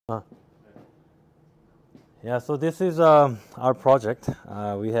Yeah, so this is our project.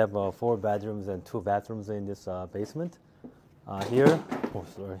 We have 4 bedrooms and 2 bathrooms in this basement. Here,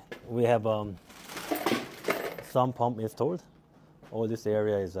 we have some pump installed. All this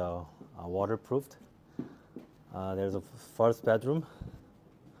area is waterproofed. There's a first bedroom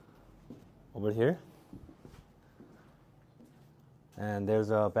over here, and there's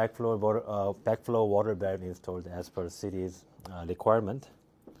a backflow water bed installed as per city's requirement.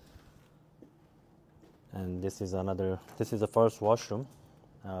 And this is the first washroom.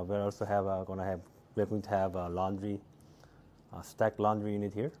 We're going to have a laundry, stacked laundry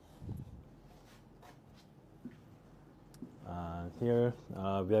unit here. Here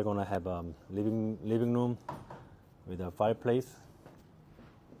we are going to have a living room with a fireplace.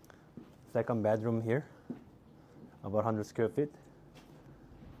 Second bedroom here, about 100 square feet.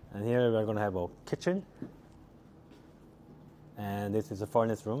 And here we're going to have a kitchen. And this is a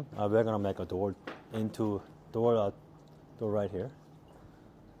furnace room. We're going to make a door right here.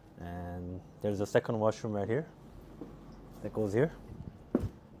 And there's a second washroom right here that goes here,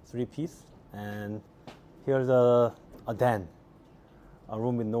 3-piece. And here's a den, a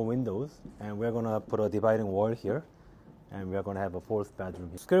room with no windows, and we're going to put a dividing wall here, and we're going to have a 4th bedroom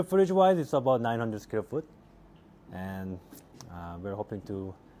here. Square footage wise, it's about 900 square foot, and we're hoping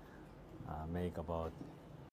to make about